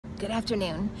Good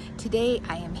afternoon. Today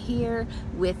I am here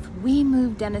with We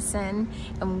Move Denison,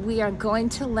 and we are going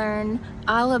to learn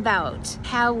all about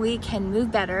how we can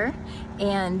move better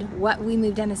and what We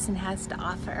Move Denison has to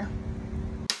offer.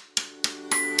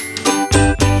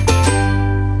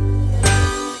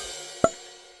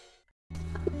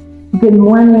 Good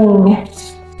morning.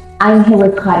 I'm here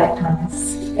with Claudette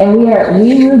Thomas, and we are at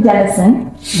We Move Denison,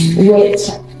 which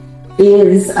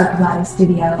is a Pilates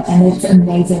studio, and it's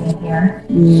amazing in here.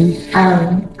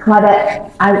 Claudette,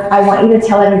 I want you to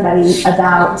tell everybody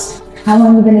about how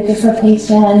long you've been at this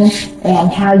location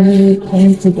and how you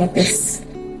came to get this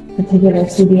particular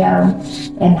studio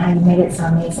and how you made it so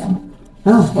amazing.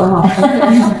 Oh, wow.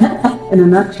 In a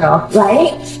nutshell.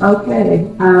 Right? Okay.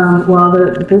 Well,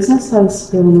 the business has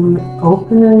been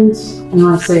opened, and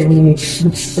when I say we,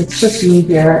 it's just me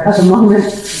here at the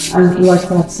moment. I'd like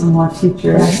to have some more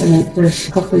teachers, and there's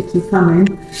hopefully two coming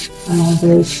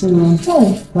very soon.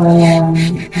 But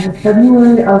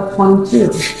February of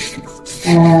 22,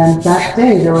 and that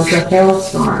day there was a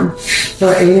hailstorm. So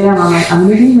at 8 a.m. I'm like, I'm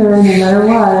going to be here no matter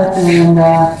what, and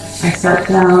I sat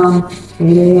down.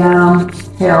 8 a.m.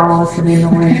 hail was hitting the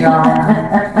window.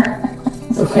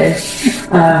 It's okay.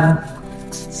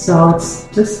 So it's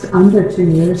just under 2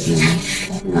 years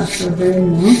now. So very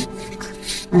new.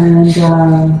 And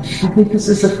I think this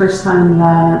is the first time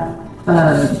that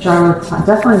GYROTONIC,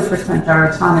 definitely the first time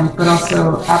GYROTONIC, but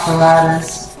also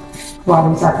apparatus,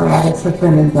 Pilates apparatus have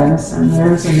been in Denison.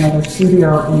 There's another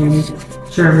studio in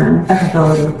German,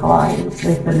 Ability Pilates.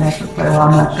 They've been there for quite a while.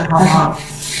 I'm not sure how long.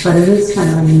 But it is kind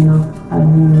of a new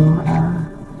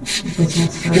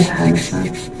business for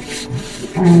Denison.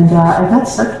 And I got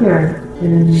stuck here at the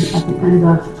end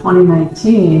of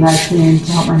 2019. I came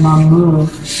to help my mom move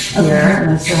here,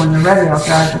 and I said, when you're ready, I'll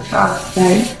drive the truck.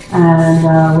 Right. And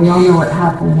we all know what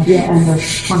happened at the end of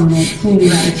 2019.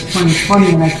 It's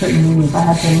 2020, and I couldn't leave. I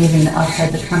had been living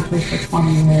outside the country for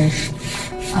 20 years.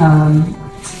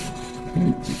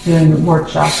 Doing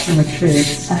workshops and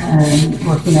retreats and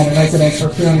working at a residential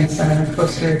healing center in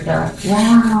Costa Rica.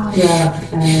 Wow. Yeah,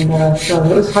 and so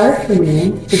it was hard for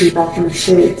me to be back in the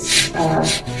States.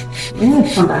 I'd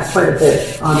come back quite a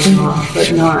bit on and off,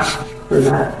 but not for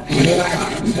that kind of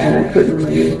time. And I couldn't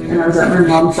leave. And I was at my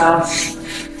mom's house.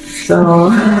 So a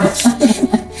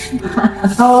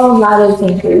whole lot of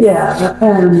things. Yeah,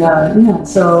 and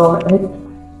so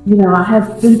I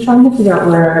have been trying to figure out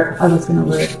where I was going to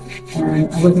live, and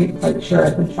I wasn't quite sure.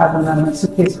 I've been traveling on my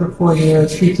suitcase for 4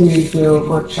 years, continuing to do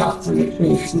workshops and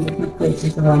retreats in different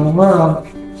places around the world,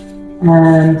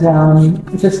 and I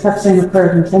just kept saying a prayer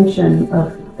of intention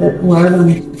of where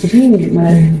I'm to be,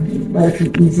 let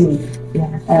it be easy,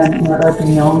 and let it be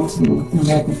known to me, and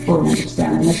let it be fully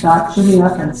understand, and if not, chew me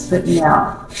up and spit me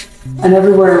out. And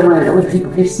everywhere I went, it would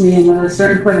increase me, and at a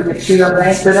certain point, I get chewed up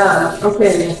and spit out. Okay,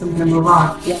 I guess I'm going to move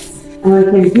on. Yes. And when I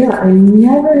came here, I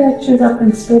never got chewed up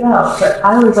and spit out, but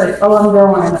I was like, oh, I'm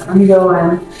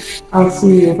going, I'll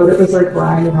see you. But it was like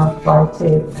riding off fly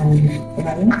tape,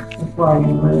 and before I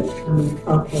knew it,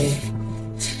 okay.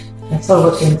 I still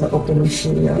looking to open the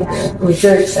studio. Yeah. It was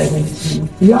very exciting to me.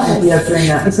 The idea of doing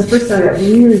that. It's the first time I got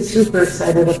really super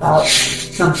excited about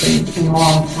something in a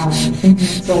long time.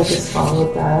 So I just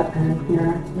followed that, and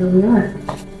here we are.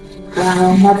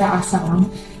 Wow, that's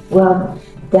awesome. Well,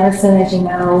 Denison, as you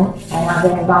know, and I've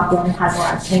been involved in, has a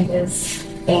lot of changes,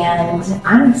 and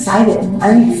I'm excited.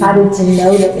 I'm excited to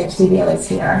know that your studio is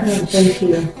here. Yeah, thank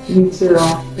you. Me too.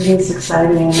 It is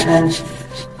exciting, and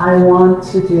I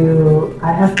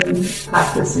have been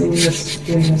practicing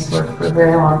doing this work for a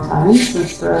very long time,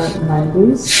 since the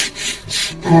 90s,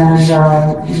 and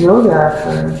yoga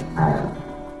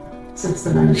since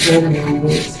the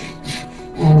 90s,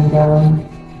 and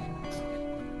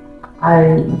I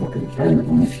am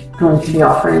going to be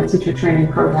offering a teacher training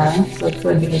program, so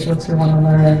for individuals who want to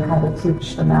learn how to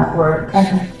teach the mat work.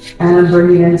 And I'm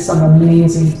bringing in some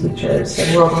amazing teachers,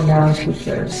 world-renowned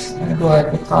teachers, who are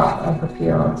at the top of the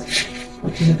field,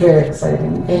 which is very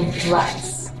exciting. In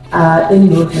Pilates. In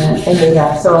movement,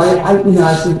 and so I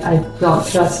don't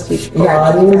just teach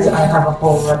Pilates. I have a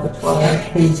whole repertoire of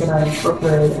things that I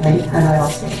incorporate, and I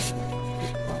also.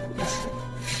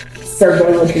 So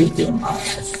they would be doing all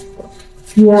this.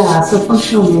 Yeah, so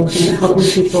functional movement, helping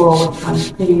people with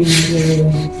chronic pain, really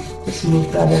just move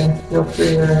better, feel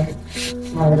freer,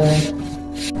 lighter.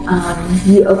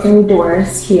 You open your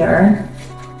doors here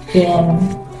in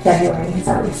February, is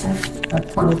that what you said?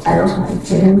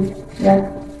 22.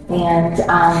 Yeah. And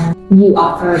you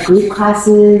offer group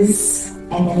classes,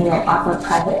 and then you'll offer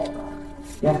private.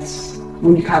 Yes.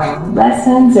 What do you call it?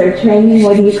 Lessons or training?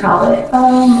 What do you call it?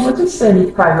 We'll just say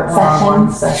private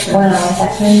one-on-one sessions. One-on-one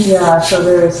sessions? Yeah, so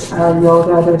there's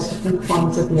yoga, there's different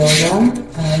forms of yoga,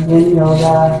 yin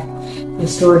yoga,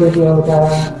 restorative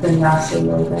yoga, vinyasa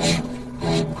yoga,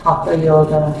 hatha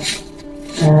yoga,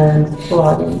 and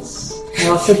Pilates. I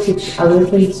also teach other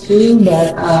things too,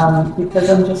 but because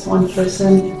I'm just one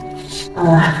person,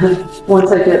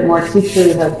 once I get more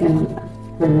teachers, I can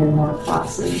bring in more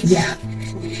classes. Yeah.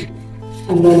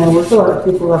 And then I work with a lot of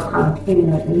people who have chronic pain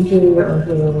or injury or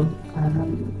who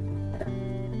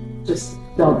just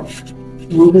don't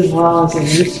move as well as they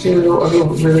used to or who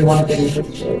really want to get in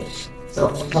good shape. So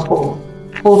the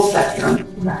whole spectrum.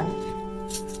 Right.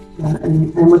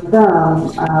 And with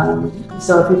them,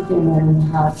 so if you came in and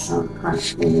had some chronic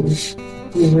pain,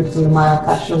 we would do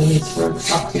Fascia Release work,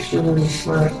 soft tissue release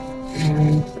work,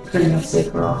 and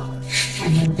craniosacral,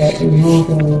 and then get you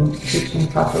moving, teaching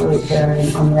proper weight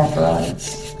bearing on the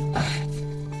apparatus.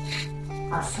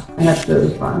 Awesome. And that's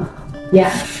really fun.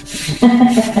 Yeah.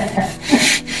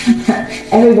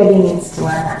 Everybody needs to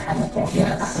learn that kind of thing.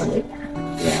 Yes. Absolutely.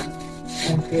 Yeah.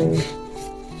 Thank you.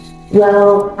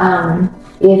 Well,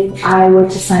 if I were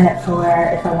to sign up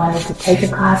if I wanted to take a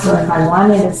class or if I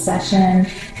wanted a session,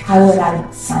 how would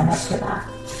I sign up for that?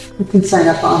 You can sign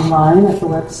up online at the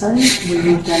website,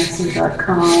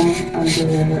 wemovedenison.com,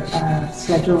 under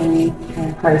scheduling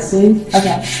and pricing.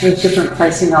 Okay. There's different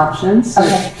pricing options. So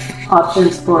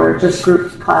options for just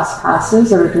group class passes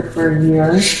that are good for a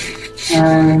year,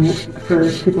 and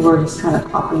for people who are just kind of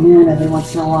popping in every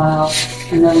once in a while.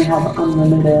 And then we have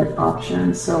unlimited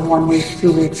options. So 1 week,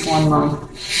 2 weeks, 1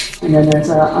 month. And then there's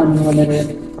an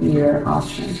unlimited year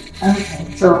option.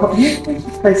 Okay. So there's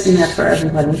pricing there for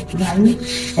everybody. Right.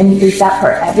 And is that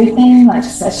for everything, like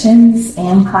sessions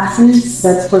and classes?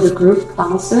 That's for the group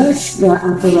classes. The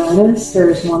apparatus,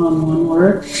 there's one-on-one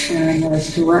work, and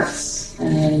there's duets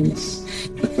and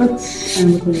triplets,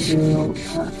 and we can do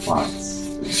quads.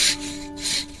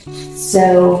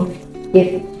 So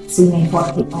you need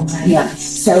 4 people, right? Yes.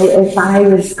 So if I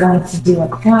was going to do a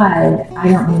quad, I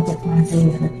don't need to find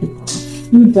any other people.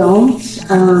 You don't,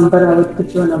 but I would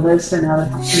put you on a list, and I would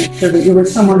have to make sure that you're with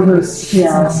someone who's,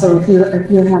 so if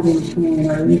you're having pain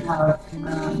or you have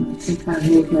some kind of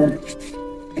movement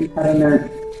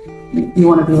impediment, you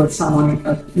want to be with someone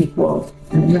of equal.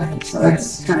 Right. So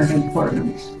that's kind of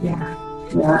important. Yeah.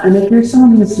 Yeah, and if you're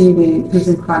someone who's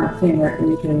in chronic pain or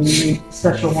injury, you need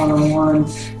special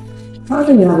one-on-ones,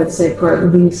 probably I would say for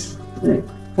at least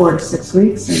 4 to 6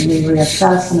 weeks, and we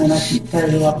reassess, and then I can pair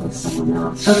you up with someone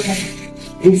else. Okay.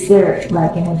 Is there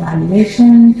like an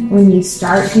evaluation when you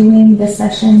start doing the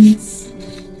sessions?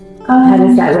 How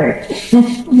does that work?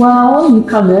 Well, you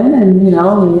come in and,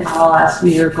 I'll ask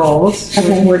you your goals.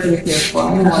 Okay. What you're here for,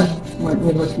 and what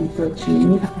you're looking to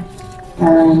achieve.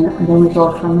 And then we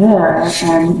go from there,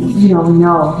 and, you'll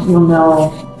know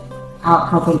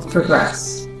how things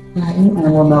progress. Right.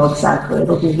 And we'll know exactly.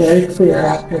 It'll be very clear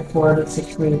after 4 to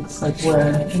 6 weeks, like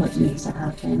what needs to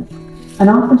happen. And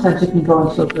oftentimes you can go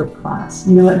into a group class.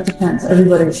 It depends.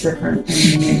 Everybody's different.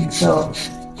 So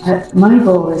my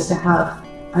goal is to have,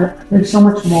 there's so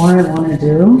much more I want to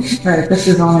do. Right? This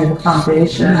is only the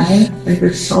foundation. Right. Like,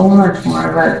 there's so much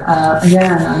more. But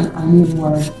again, I need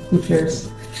more teachers.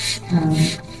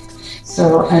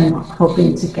 So I'm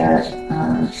hoping to get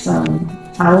some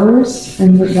towers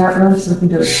in that room, so we can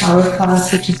do a tower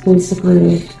class, which is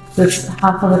basically this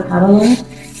half of a tower.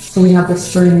 So we have the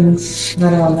springs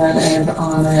that are on that end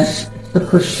on it, the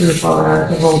push-through bar,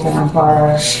 the roll-down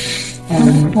bar,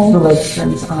 and the leg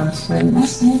springs, arm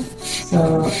springs.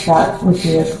 So that would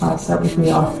be a class that would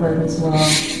be offered as well,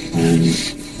 and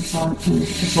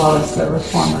as well as the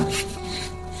reformer.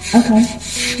 Okay.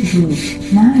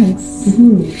 Mm-hmm. Nice.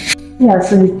 Mm-hmm. Yeah,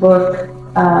 so you book,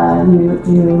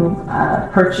 you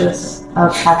purchase a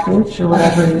package or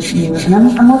whatever you and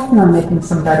I'm working on making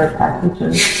some better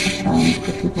packages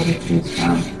for people to choose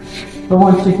from. But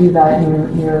once you do that,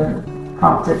 you're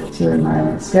prompted to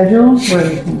my schedule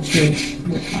where you can choose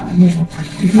your time.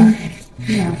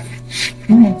 Mm-hmm. Yeah.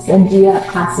 Nice. And do you have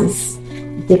classes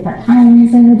different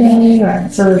times in the day? Or?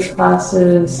 So there's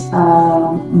classes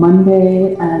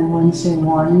Monday and Wednesday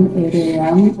morning, 8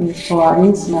 a.m. is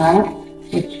Pilates Mat,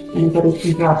 which anybody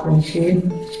can drop into,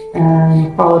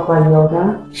 and followed by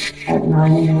yoga at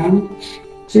 9 a.m.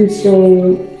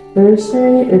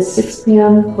 Thursday is 6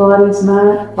 p.m. Pilates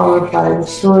Mat, followed by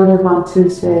restorative on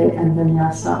Tuesday and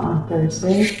vinyasa on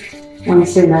Thursday.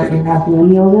 Wednesday night we have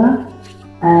yin yoga,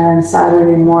 and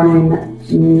Saturday morning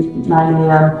 9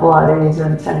 a.m. Pilates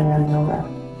and 10 a.m. yoga.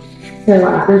 So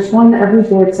there's one every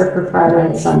day except for Friday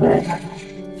and Sunday.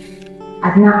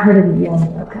 I've not heard of yin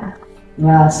yoga.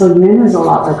 Yeah, so yin is a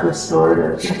lot like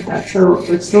restorative. So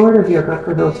restorative yoga,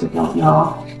 for those who don't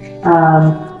know,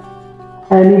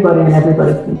 anybody and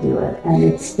everybody can do it. And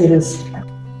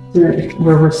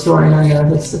we're restoring our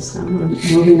nervous system. We're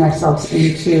moving ourselves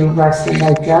into rest and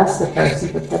digest, the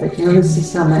parasympathetic nervous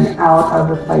system, and out of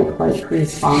the fight, flight,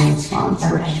 freeze, fawn response,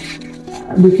 which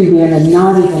we can be in and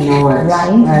not even know it.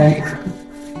 Right?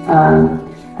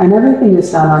 And everything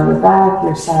is done on your back,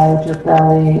 your side, your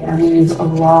belly, and we use a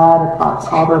lot of props.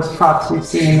 All those props you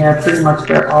see in there, pretty much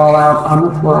they're all out on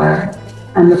the floor.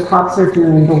 And the props are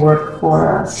doing the work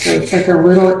for us. So it's like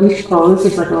each pose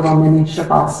is like a little mini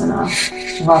Shavasana.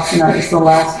 Shavasana is the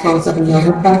last pose of a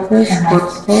yoga practice,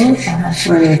 corpse pose,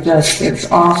 where it's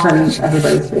often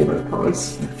everybody's favorite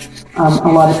pose. A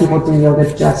lot of people do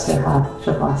yoga just to have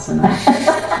Shavasana.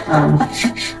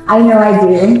 I know I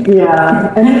do.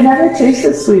 Yeah, and it never tastes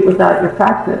as sweet without your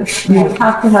practice. You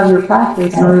have to have your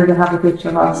practice in order to have a good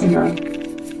Shavasana.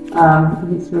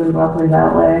 It's really lovely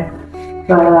that way.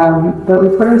 But we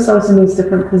put ourselves in these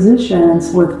different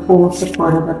positions with full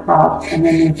support of the props, and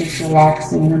then you're just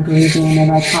relaxing and breathing,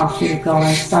 and I prompt you to go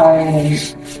inside and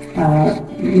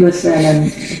listen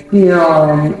and feel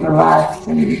and relax,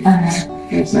 and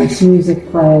there's nice music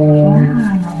playing,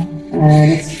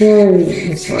 and it's very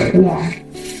restorative. Yeah.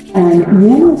 And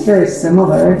yin is very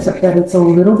similar, except that it's a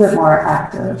little bit more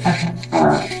active.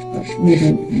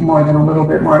 Maybe more than a little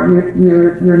bit more.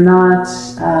 You're not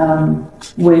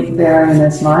weight bearing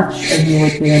as much as you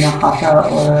would be in a hatha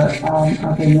or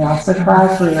a vinyasa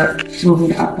class, where you're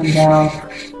moving up and down.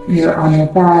 You're on your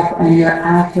back and you're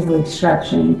actively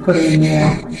stretching, putting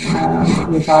your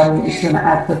body into an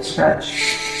active stretch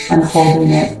and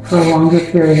holding it for a longer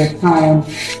period of time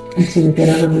until you get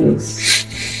a release.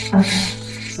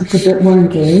 It's a bit more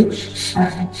engaged.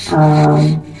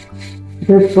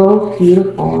 They're both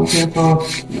beautiful. They're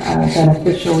both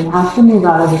beneficial. We have to move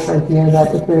out of this idea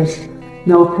that if there's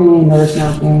no pain, there's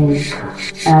no gain.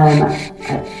 And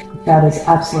that is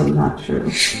absolutely not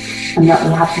true. And that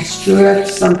we have to stretch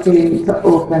something to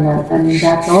open it, and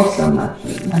that's also not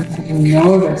true. We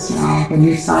know this now. The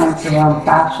new science around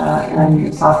fascia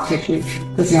and soft tissue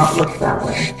does not look that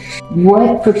way.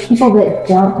 What, for people that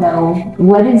don't know,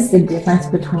 what is the difference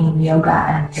between yoga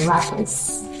and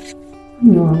Pilates?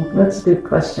 That's a good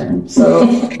question. So,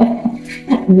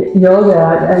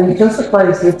 yoga, and Joseph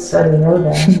Pilates did study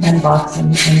yoga and boxing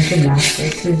and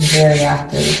gymnastics. He's very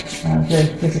active, very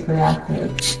physically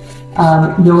active.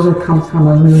 Yoga comes from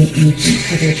a really ancient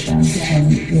tradition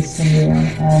in Eastern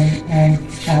Europe and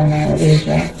China,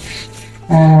 Asia.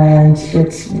 And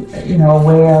it's, a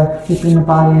way of keeping the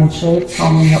body in shape,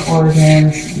 calming the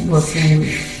organs, working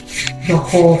the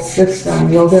whole system.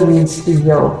 Yoga means to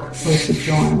yoke, or to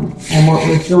join. And what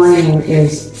we're joining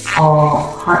is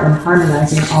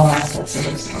harmonizing all aspects of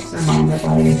ourselves, our mind, our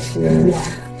body, our spirit,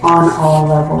 on all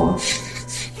levels.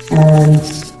 And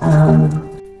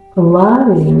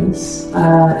Pilates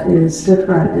is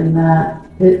different in that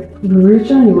it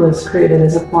originally was created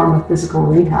as a form of physical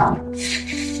rehab.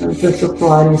 So Joseph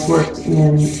Pilates worked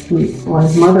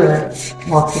his mother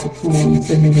walked with a cane,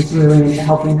 so he was really into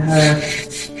helping her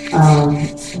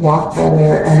walk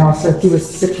better, and also he was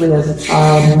sickly as a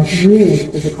child and was really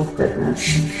into physical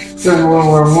fitness. During World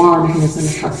War I, he was in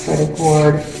the prosthetic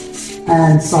ward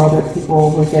and saw that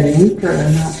people were getting weaker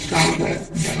and not stronger.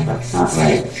 So that's not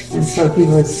right. And so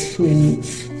this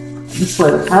is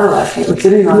where the Cadillac was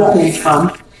sitting on came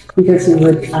from, because he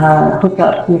would hook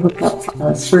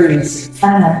up springs,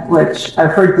 which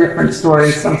I've heard different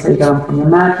stories. Some say he got them from the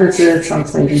mattresses, some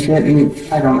say he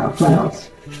didn't. I don't know, who knows.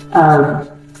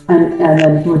 And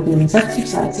then he would do these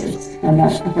exercises, and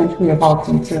that eventually evolved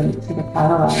into the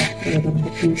Cadillac, or the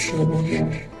piece over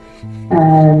here.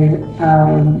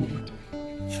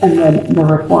 And then the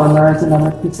reformers,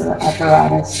 another piece of the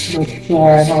apparatus, with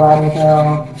chair, the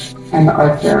lateral and the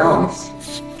arch barrels.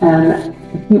 And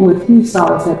what he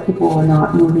saw is that people were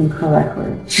not moving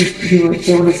correctly. He was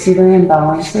able to see their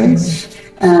imbalances,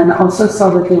 and also saw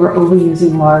that they were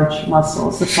overusing large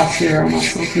muscles, the posterior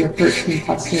muscles. We have 13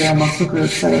 posterior muscle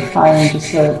groups that are firing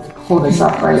just to hold us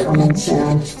upright when we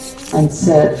stand and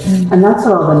sit. And that's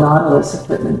what all the Nautilus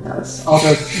equipment does. All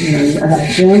those, you're at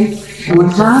a gym, and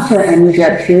what happens, and you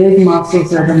get big muscles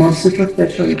that are the most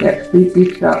superficial, you get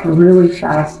beefed up really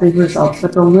fast, big results,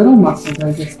 but the little muscles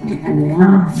are just kind of hanging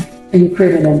out. And you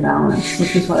create an imbalance,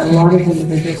 which is why a lot of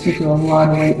individuals who do a lot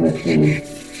of weightlifting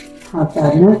have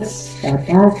bad necks, bad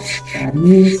backs, bad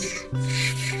knees,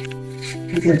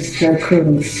 because they're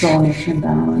creating so much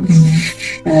imbalance.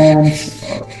 And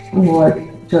what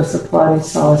Joseph Pilates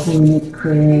saw is we need to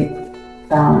create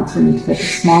balance. We need to get the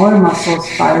smaller muscles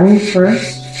firing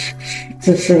first,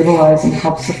 to stabilize and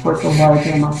help support the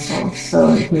larger muscles.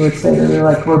 So he would say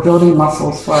that we're building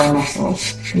muscles for our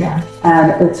muscles. Yeah.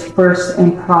 And it's first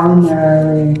and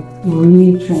primarily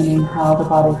retraining how the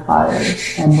body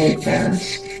fires and weight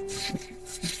bears.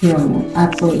 Brilliant,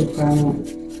 absolutely brilliant,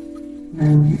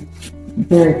 and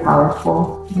very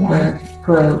powerful for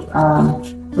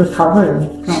recovery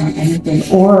from anything,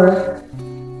 or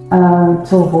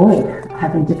to avoid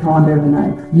having to go under the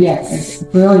knife. Yes. It's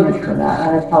brilliant for that.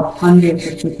 I've helped hundreds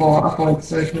of people avoid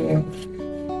surgery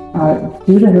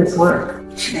due to his work.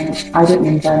 And I didn't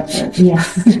invent it. Yeah.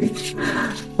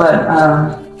 but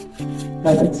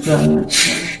it's brilliant.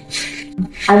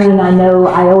 I mean, I know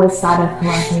I always thought of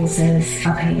Pilates as,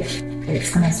 okay,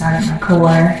 it's going to start at my core.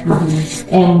 Mm-hmm.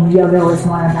 And yoga was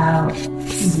more about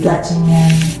stretching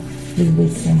and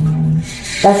releasing. And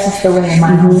that's just the way in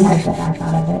my own head that I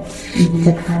thought of it.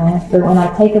 To kind of, but when I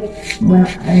take in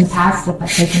the past, if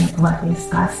I've taken a Pilates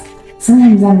class,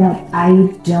 sometimes I'm like, I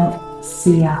don't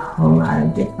see a whole lot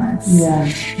of difference. Yeah.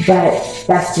 But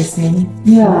that's just me.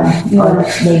 Yeah. Or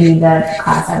maybe the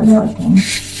class I was taking.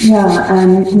 Yeah,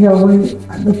 and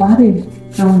the body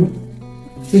can only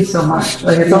do so much.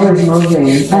 Like, it's always moving.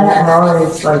 And we're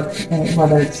always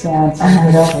whether it's dance or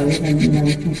whatever, even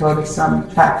you can go to some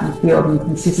track and field and you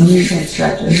can see some of the same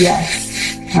stretches. Yes.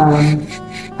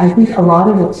 I think a lot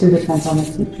of it too depends on the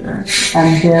teacher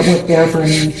and what they're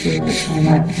bringing to it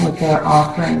and what they're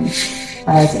offering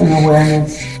as an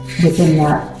awareness within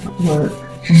that work.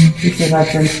 Because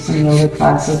I've been to some yoga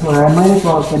classes where I might as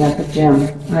well have been at the gym,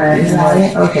 right?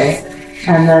 Right. Okay.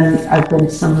 And then I've been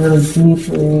to some really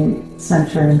deeply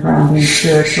centered and grounding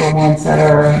spiritual ones that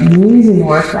are amazing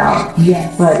workout.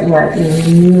 Yes. But yet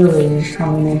you're really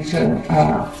coming into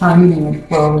harmony and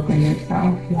flow within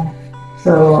yourself. Yeah.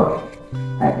 So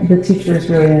the teacher is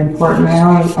really important.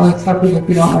 I always tell people, if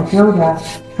you don't like yoga,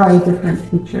 try a different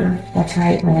teacher. That's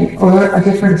right. Or a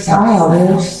different style.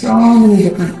 There's so many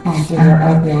different forms of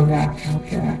yoga out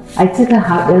there. I took a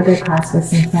hot yoga class with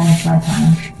some friends one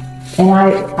time. And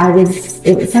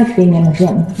it was like being in a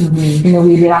gym. Mm-hmm.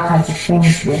 We did all kinds of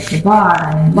things with the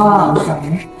bar and balls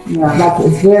and like it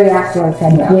was very active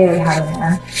and very hard in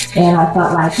there. And I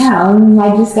felt like, wow,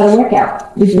 I just got to work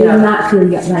out. It did not feel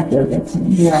like yoga to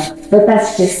me. Yeah. But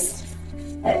that's just,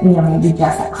 maybe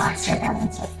just a class or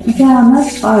that sort of thing. Yeah, and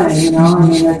that's fine, I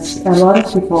mean, it's, a lot of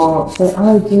people say,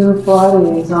 I do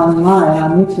Pilates online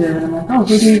on YouTube. And I'm like, oh,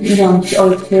 who do you, I'm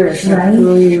always curious. Right?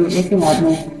 Who are you looking at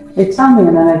me? They tell me,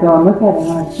 and then I go and look at it,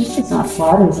 and I'm like, this is not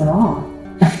Pilates at all.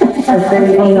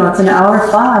 It's an hour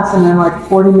class, and then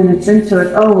 40 minutes into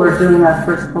it, we're doing our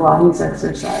first Pilates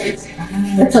exercise.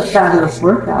 It's a fabulous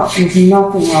workout. There's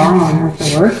nothing wrong with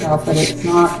the workout, but it's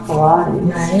not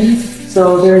Pilates. Right.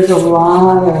 So there's a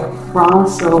lot of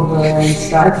crossover and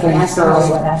stuff. Okay, that's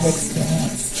what I've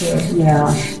experienced too.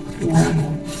 Yeah.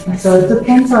 So it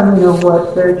depends on,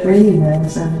 what their training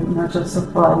is, and not just the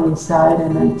Pilates died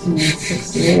in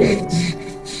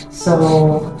 1968.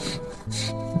 So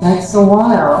that's a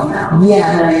while now.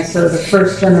 Yeah. And so the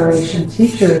first generation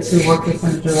teachers who work with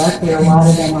them directly, a lot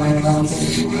of them aren't around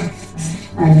anymore.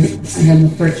 And then the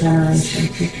third generation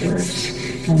teachers.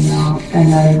 And then,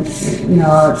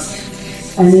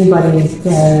 anybody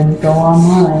can go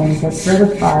online, get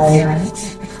certified.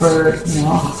 For,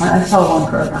 I saw one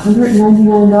for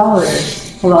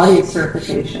 $199 Pilates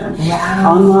certification.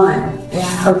 Wow. Online.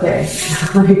 Wow. Okay.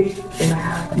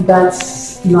 Wow.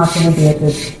 That's not going to be a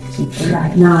good teacher.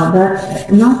 Right. No, I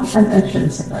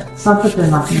shouldn't say that. It's not that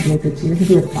they're not going to be a good teacher. They could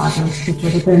be a fabulous teacher,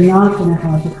 but they're not going to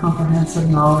have the comprehensive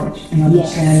knowledge and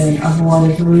understanding of what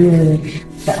is really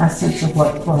the essence of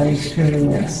what Pilates truly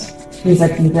is. Because I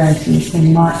can guarantee you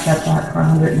cannot get that for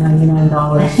 $199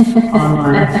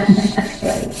 online.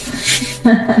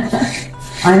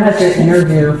 I had to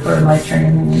interview for my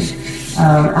training.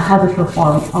 I had to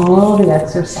perform all the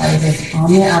exercises on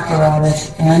the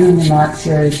apparatus and in the mat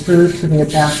series through to the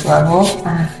advanced level.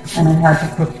 And I had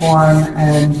to perform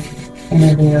and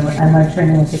interview, and my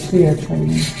training was a 2-year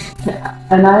training.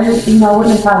 And I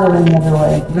wouldn't have had it any other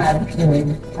way. Right. Really.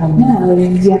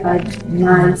 You have a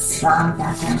nice, strong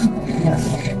background.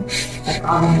 Like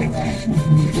all of it.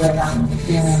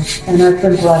 And I've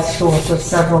been blessed to work with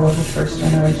several of the first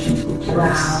generation teachers.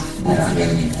 Wow. That's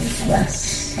really nice.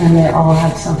 Yes. And they all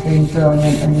have something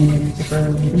brilliant and unique to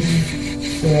bring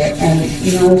to it. And, I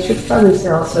should probably say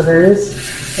also there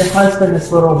has been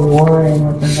this little warring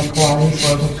within the Pilates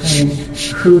world between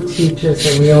who teaches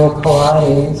the real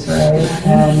Pilates, right?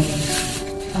 And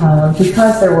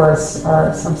because there was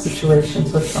some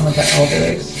situations with some of the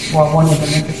elders, well, one of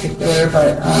them in particular,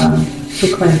 but who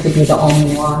claimed to be the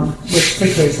only one, which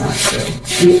simply is not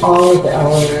true. All of the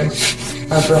elders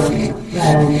are brilliant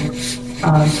and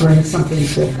bring something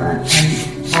different,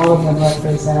 and all of them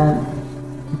represent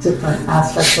different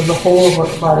aspects of the whole of what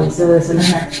Pilates is. And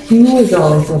he was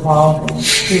always evolving.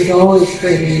 He was always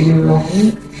creating new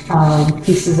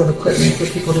pieces of equipment for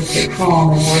people to take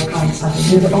home and work on something.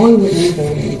 He was always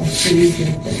innovating and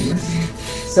changing things.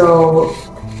 So,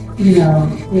 you know,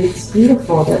 it's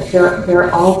beautiful that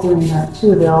they're all doing that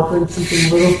too. They all bring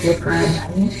something a little different,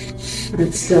 but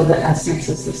it's still the essence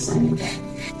is the same.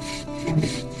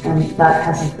 And that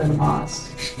hasn't been lost.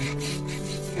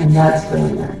 And that's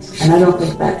brilliant. And I don't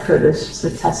think that could. It's just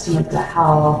a testament to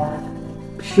how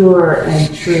pure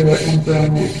and true and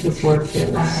brilliant his work is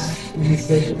and his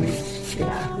vision.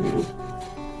 Yeah.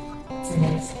 It's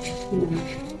amazing.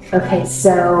 Yeah. Okay,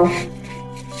 so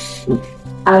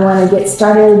I want to get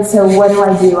started. So what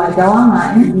do? I go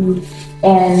online,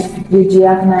 and would you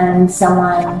recommend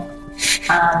someone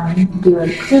do a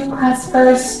group class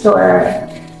first, or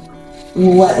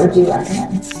what would you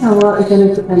recommend? Oh, well, again,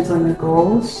 it depends on your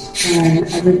goals, and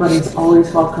everybody's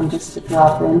always welcome just to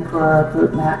drop in for a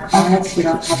group mat class. You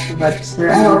don't have to register.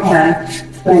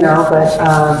 You know, but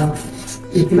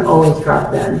you can always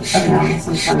drop in. Okay. You know,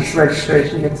 sometimes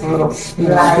registration gets a little, just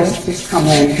come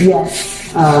in.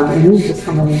 Yes. And you just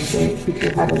come in and say, keep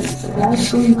your head in and say,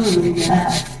 what's going on?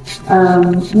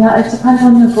 Yeah, it depends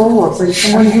on your goals. Like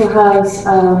someone who has,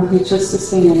 who just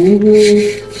sustained an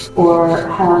injury, or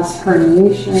has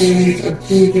herniations, or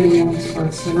fusions, or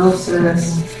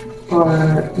stenosis, or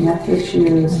neck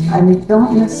issues, I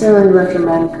don't necessarily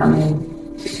recommend coming.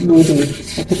 Maybe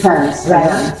it depends.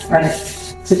 Right.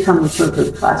 To come to a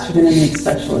group class, you're going to need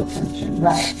special attention.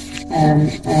 Right. And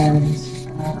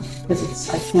because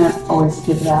I can't always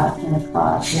give that in a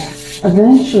class. Yeah.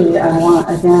 Eventually, I want,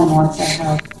 again, once I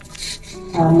have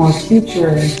more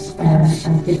teachers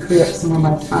and can free up some of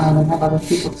my time and have other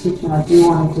people teaching, I do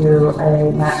want to do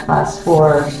a mat class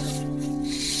for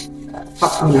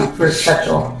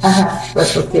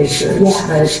special cases.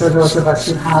 Yeah. Right? So those of us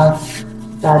who have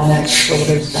bad neck,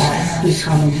 shoulders, backs, we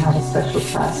come and have a special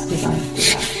class designed for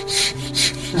that.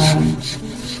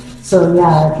 So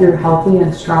yeah, if you're healthy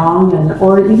and strong,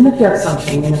 or even if you have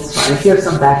something, and it's fine. If you have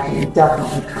some back pain,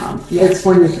 definitely come. Yeah. It's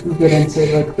when you get into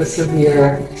like the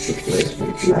severe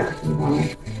situations that you want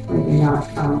to maybe not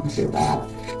come to that.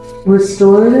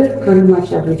 Restorative, pretty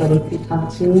much everybody can come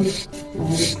to.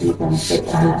 And it's going to benefit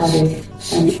everybody,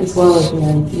 and as well as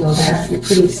doing yoga. You're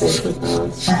pretty safe with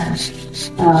those.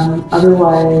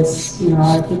 Otherwise,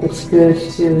 I think it's good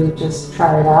to just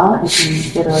try it out. You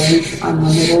can get a week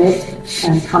unlimited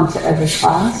and come to every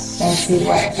class and see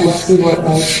what you like and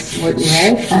what you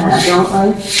don't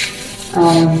like.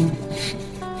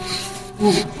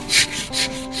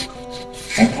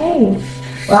 Okay.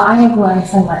 Well, I have learned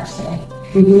so much today.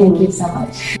 Thank you so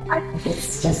much. I think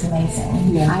it's just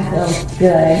amazing. Yeah. I feel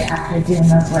good after doing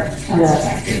those work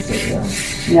exercises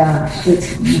with you. Yeah, it's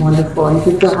wonderful. And you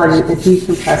can feel how it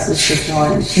decompresses the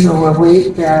joints. So we're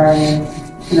weight bearing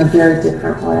in a very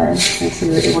different way. And so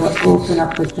you're able to open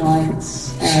up the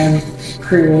joints and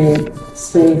create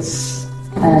space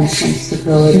and some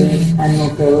stability and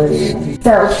mobility.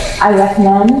 So I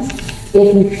recommend,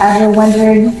 if you've ever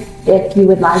wondered if you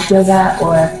would like yoga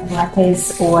or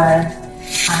Pilates, or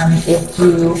if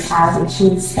you have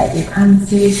issues that you come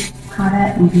see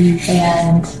Claudette,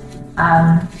 and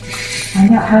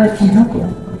find out how it can help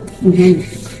you.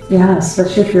 Yeah,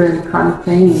 especially if you're in chronic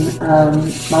pain.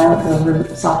 My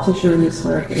soft tissue release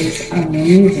work is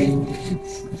amazing.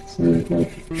 It's really good.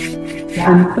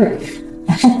 Yeah. And quick.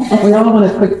 We all want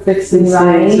a quick fix these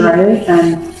days, right?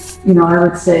 And I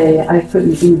would say I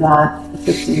couldn't do that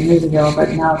 15 years ago, but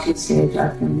now at this stage I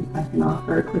can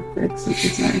offer a quick fix, which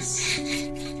is nice.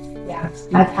 Yeah,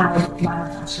 I've had my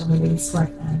Fascia Release work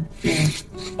done,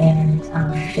 and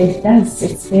it's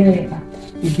very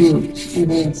effective. It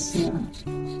is, yeah.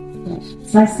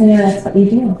 It's nice to know that's what you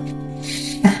do.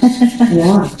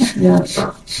 Yeah.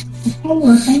 Okay,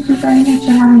 well, thank you very much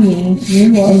for having me.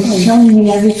 You're welcome. And showing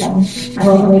me everything. I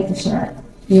can't wait to share it.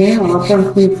 Yeah, well,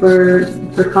 thank you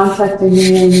for contacting me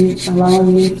and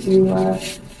allowing me to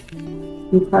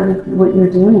be part of what you're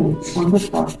doing. It's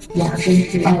wonderful. Yeah,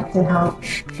 thank you. To help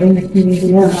bring the community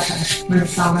together. We're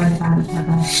all learning about each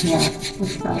other. Yeah,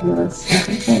 that's fabulous.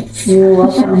 Okay, thanks. You're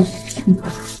welcome.